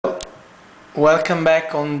Welcome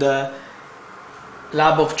back on the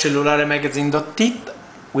lab of CellulareMagazine.it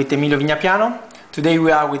with Emilio Vignapiano. Today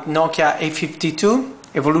we are with Nokia E52,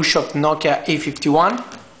 evolution of Nokia E51.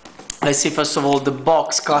 Let's see first of all the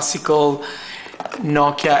box, classical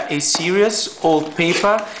Nokia A series, old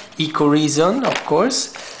paper, eco reason of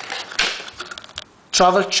course.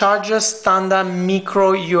 Travel charger, standard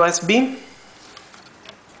micro USB.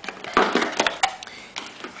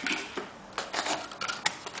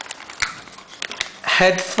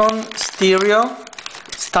 Headphone stereo,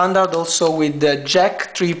 standard also with the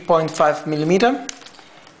jack 3.5mm.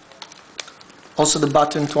 Also the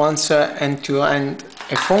button to answer and to end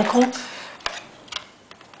a phone call.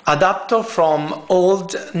 Adapter from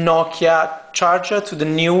old Nokia charger to the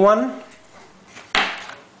new one.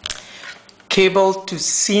 Cable to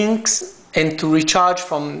sync and to recharge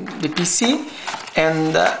from the PC,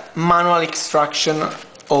 and manual extraction,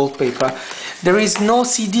 old paper. There is no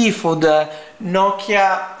CD for the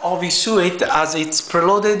Nokia OV suite as it's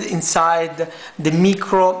preloaded inside the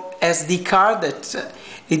micro SD card that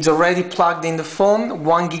is already plugged in the phone,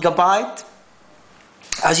 1 GB.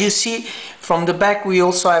 As you see from the back, we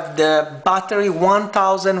also have the battery,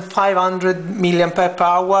 1500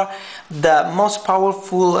 mAh, the most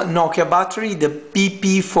powerful Nokia battery, the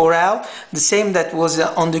BP4L, the same that was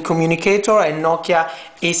on the communicator and Nokia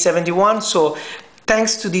E51. So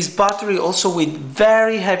thanks to this battery, also with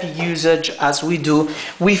very heavy usage as we do,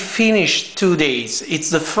 we finished 2 days.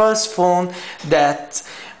 It's the first phone that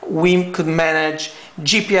we could manage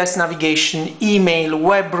GPS navigation, email,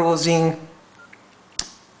 web browsing,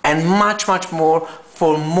 and much more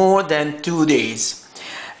for more than 2 days.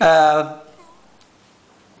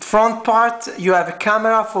 Front part, you have a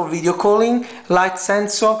camera for video calling, light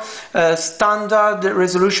sensor, standard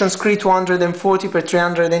resolution screen 240 by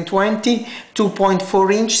 320,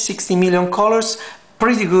 2.4 inch, 60 million colors,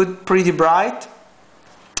 pretty good, pretty bright.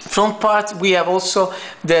 Front part, we have also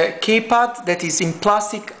the keypad that is in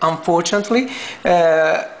plastic, unfortunately,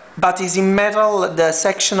 but is in metal, the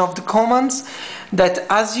section of the commands, that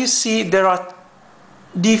as you see there are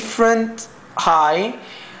different height.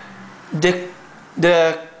 The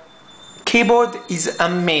keyboard is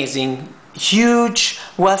amazing, huge,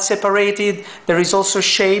 well separated. There is also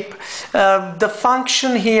shape. The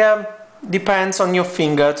function here depends on your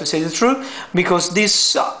finger, to say the truth, because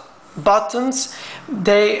these buttons,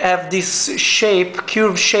 they have this shape,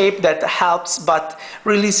 curved shape that helps, but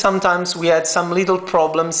really sometimes we had some little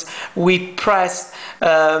problems. We pressed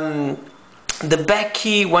the back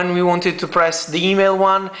key when we wanted to press the email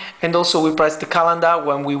one, and also we pressed the calendar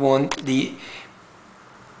when we want the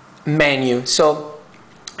menu. So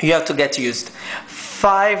you have to get used.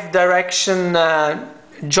 5 direction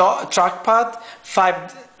trackpad,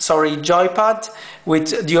 joypad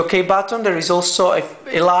with the OK button. There is also a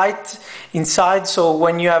light inside, so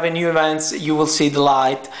when you have a new event you will see the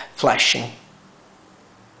light flashing.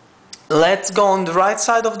 Let's go on the right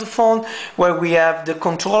side of the phone, where we have the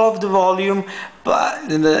control of the volume,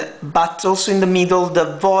 but also in the middle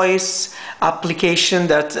the voice application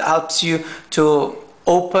that helps you to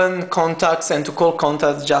open contacts and to call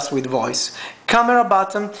contacts just with voice. Camera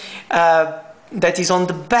button that is on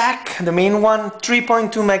the back, the main one,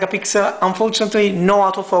 3.2 megapixel. Unfortunately no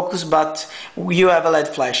autofocus, but you have a LED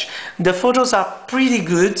flash. The photos are pretty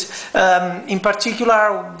good, in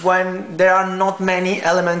particular when there are not many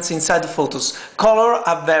elements inside the photos. Color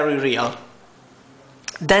are very real.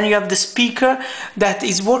 Then you have the speaker that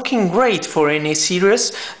is working great for any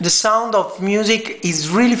series. The sound of music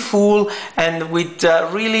is really full and with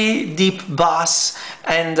really deep bass,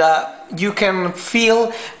 and you can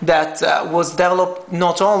feel that was developed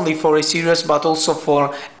not only for a series but also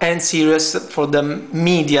for N series, for the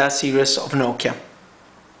media series of Nokia.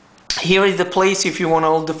 Here is the place if you want to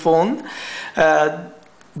hold the phone.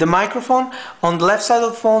 The microphone on the left side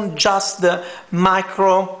of the phone, just the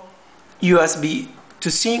micro USB to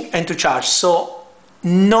sync and to charge, so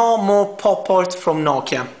no more pop port from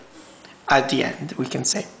Nokia at the end, we can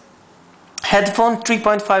say. Headphone,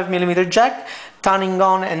 3.5mm jack, turning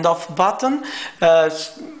on and off button,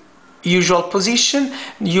 usual position.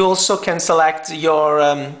 You also can select your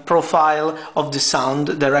profile of the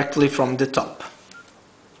sound directly from the top,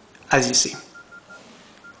 as you see.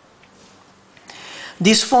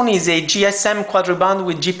 This phone is a GSM quadriband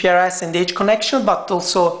with GPRS and H connection, but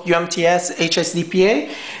also UMTS, HSDPA,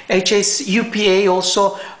 HSUPA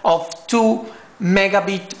also of 2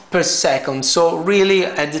 megabit per second. So really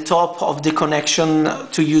at the top of the connection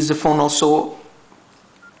to use the phone, also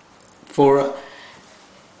for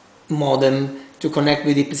modem to connect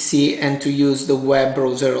with the PC and to use the web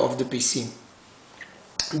browser of the PC.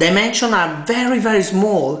 dimensions are very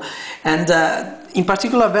small, and in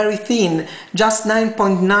particular very thin, just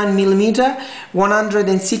 9.9 millimeter,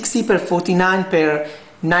 160 per 49 per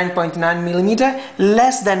 9.9 millimeter,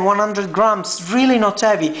 less than 100 grams, really not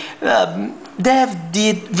heavy. They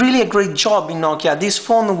did really a great job in Nokia. This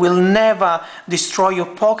phone will never destroy your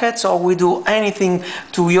pockets or will do anything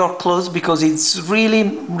to your clothes, because it's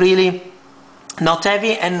really not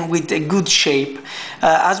heavy and with a good shape.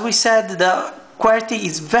 As we said, the QWERTY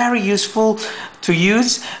is very useful to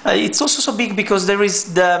use. It's also so big because there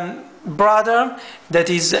is the brother that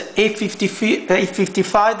is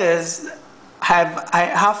E55 that have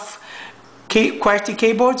a half QWERTY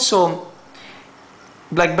keyboard, so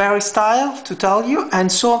BlackBerry style, to tell you,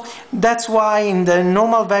 and so that's why in the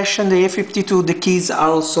normal version, the E52, the keys are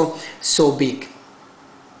also so big.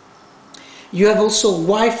 You have also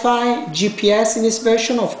Wi-Fi, GPS in this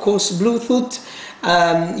version, of course Bluetooth.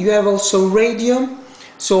 You have also radio,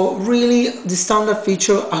 so really the standard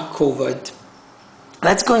features are covered.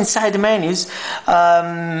 Let's go inside the menus.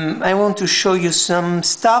 I want to show you some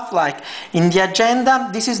stuff like in the agenda.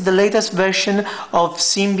 This is the latest version of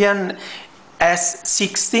Symbian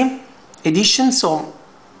S60 edition. So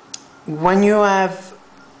when you have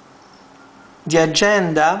the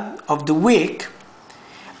agenda of the week,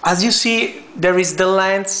 as you see, there is the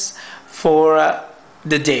lens for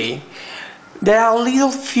the day. There are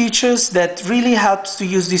little features that really helps to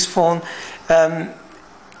use this phone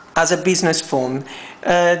as a business phone.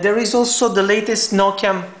 There is also the latest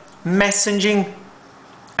Nokia messaging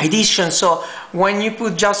edition, so when you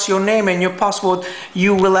put just your name and your password,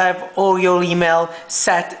 you will have all your email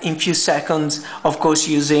set in few seconds, of course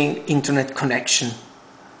using internet connection.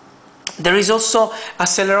 There is also a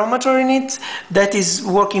accelerometer in it that is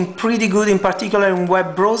working pretty good, in particular in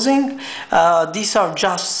web browsing. These are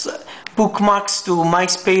just bookmarks to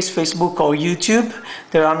MySpace, Facebook or YouTube.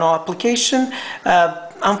 There are no application.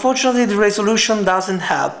 Unfortunately, the resolution doesn't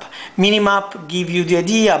help. Minimap give you the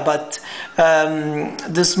idea, but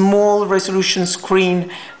the small resolution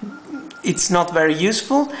screen, it's not very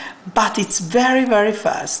useful, but it's very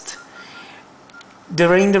fast. The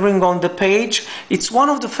rendering on the page, it's one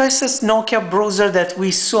of the fastest Nokia browser that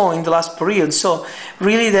we saw in the last period, so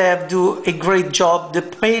really they have do a great job. The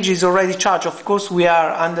page is already charged. Of course we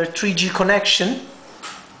are under 3G connection,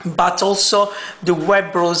 but also the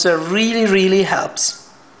web browser really helps.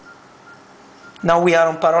 Now we are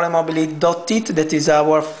on CellulareMagazine.it, that is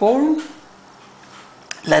our forum.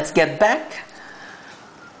 Let's get back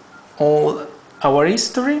all our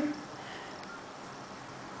history.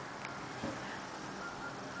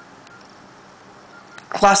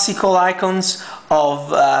 Classical icons of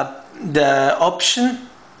the option.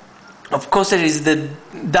 Of course, there is the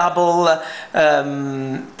double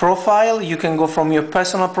profile. You can go from your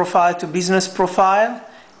personal profile to business profile.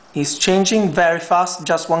 It's changing very fast,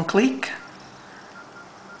 just one click.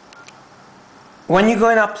 When you go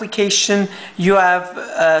in application, you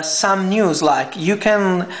have some news, like you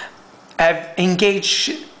can have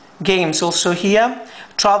engage games also here.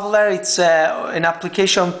 Traveler, it's an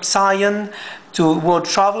application Cyan to World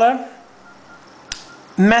Traveler.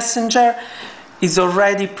 Messenger is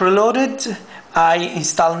already preloaded. I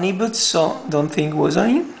installed Nibud, so don't think it was on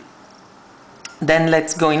it. Then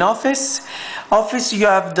let's go in Office. Office, you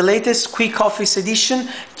have the latest Quick Office edition.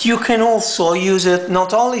 You can also use it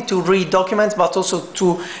not only to read documents, but also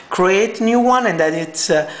to create new one and edit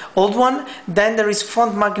old one. Then there is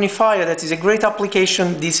Front Magnifier, that is a great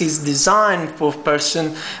application. This is designed for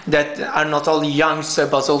persons that are not only youngsters,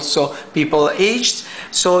 but also people aged.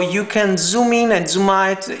 So you can zoom in and zoom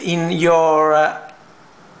out in your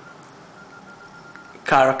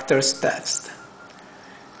characters text.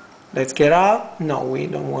 Let's get out. No, we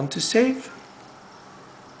don't want to save.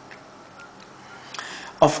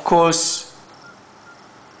 Of course,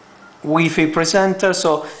 Wi-Fi presenter,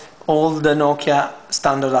 so all the Nokia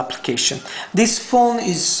standard application. This phone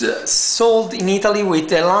is sold in Italy with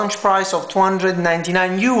a launch price of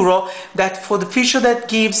 €299. That for the feature that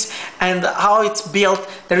gives and how it's built,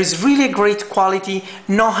 there is really great quality,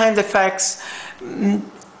 no hand effects.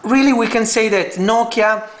 Really, we can say that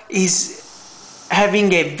Nokia is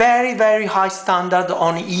having a very high standard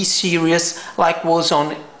on E-series, like was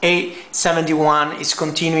on A71, is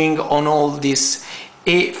continuing on all this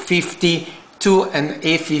A52 and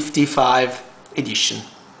A55 edition.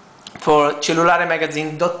 For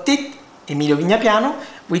CellulareMagazine.it, Emilio Vignapiano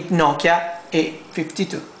with Nokia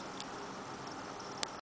E52.